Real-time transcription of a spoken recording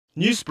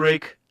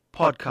Newsbreak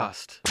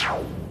Podcast.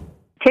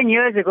 10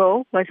 years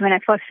ago was when I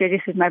first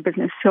registered my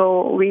business.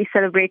 So we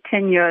celebrate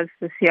 10 years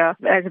this year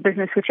as a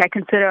business, which I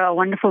consider a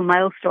wonderful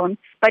milestone.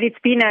 But it's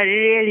been a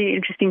really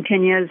interesting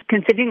 10 years,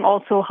 considering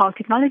also how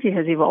technology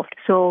has evolved.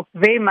 So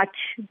very much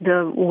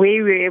the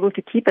way we're able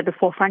to keep at the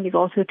forefront is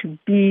also to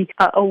be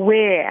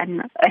aware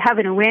and have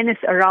an awareness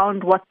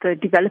around what the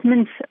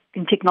developments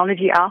in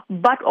technology are,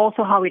 but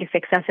also how it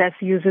affects us as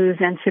users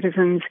and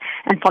citizens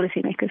and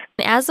policymakers.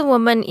 As a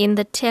woman in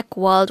the tech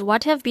world,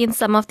 what have been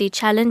some of the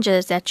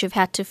challenges that you've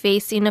had to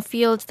face in a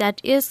field that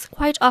is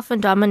quite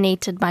often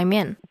dominated by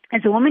men?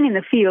 As a woman in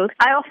the field,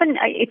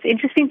 it's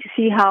interesting to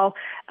see how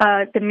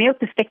the male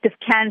perspective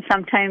can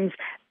sometimes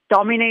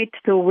dominate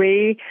the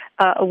way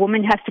a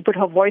woman has to put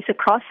her voice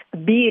across,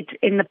 be it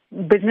in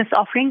the business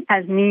offering,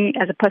 as me,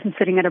 as a person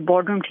sitting at a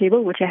boardroom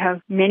table, which I have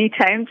many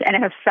times, and I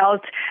have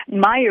felt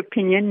my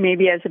opinion,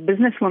 maybe as a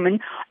businesswoman,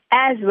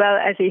 as well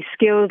as a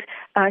skilled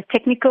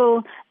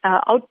technical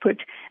output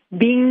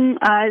being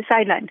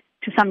sidelined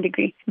to some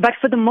degree. But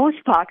for the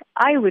most part,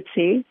 I would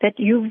say that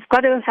you've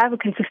got to have a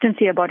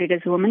consistency about it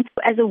as a woman.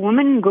 As a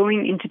woman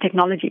going into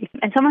technology,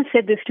 and someone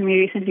said this to me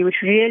recently,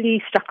 which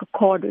really struck a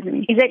chord with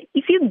me, is that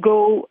if you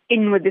go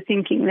in with the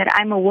thinking that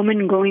I'm a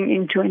woman going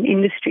into an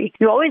industry,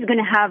 you're always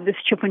going to have this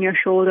chip on your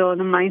shoulder or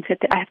the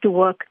mindset that I have to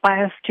work,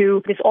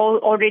 there's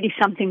already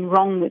something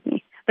wrong with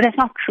me. But that's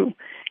not true.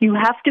 You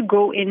have to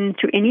go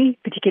into any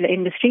particular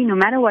industry, no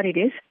matter what it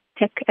is,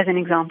 tech as an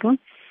example,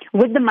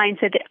 with the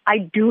mindset that I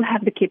do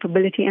have the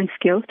capability and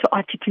skill to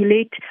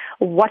articulate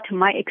what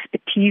my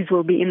expertise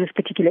will be in this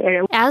particular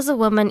area. As a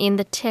woman in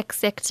the tech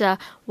sector,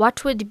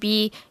 what would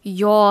be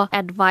your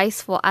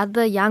advice for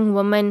other young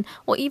women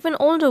or even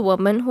older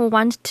women who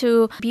want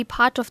to be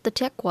part of the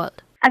tech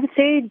world? I would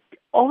say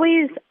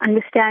always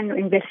understand or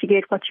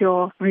investigate what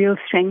your real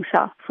strengths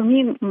are. For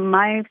me,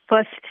 my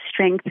first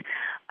strength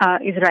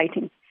is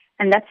writing.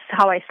 And that's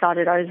how I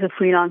started out as a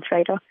freelance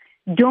writer.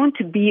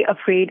 Don't be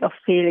afraid of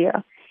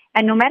failure.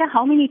 And no matter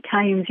how many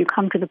times you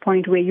come to the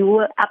point where you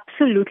will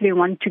absolutely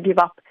want to give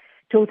up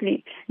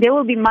totally, there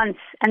will be months,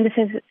 and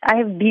I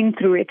have been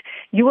through it,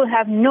 you will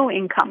have no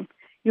income.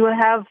 You will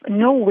have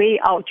no way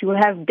out. You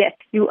will have debt.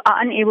 You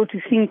are unable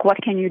to think,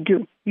 what can you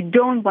do? You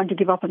don't want to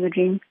give up on the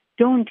dream.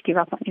 Don't give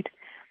up on it.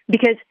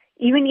 Because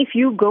even if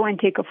you go and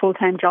take a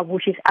full-time job,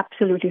 which is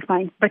absolutely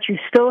fine, but you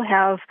still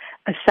have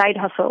a side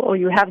hustle or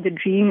you have the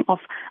dream of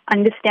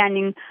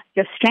understanding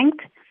your strength,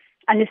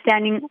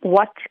 understanding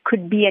what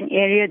could be an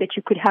area that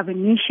you could have a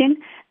niche in,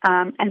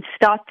 and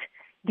start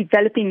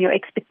developing your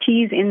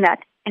expertise in that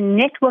and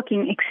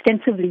networking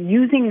extensively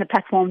using the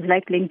platforms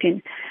like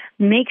LinkedIn.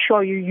 Make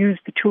sure you use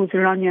the tools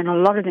around you, and a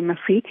lot of them are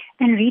free,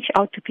 and reach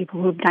out to people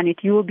who have done it.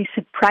 You will be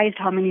surprised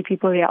how many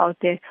people are out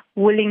there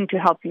willing to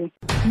help you.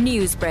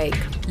 Newsbreak,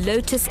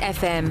 Lotus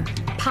FM,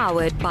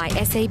 powered by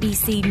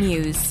SABC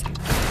News.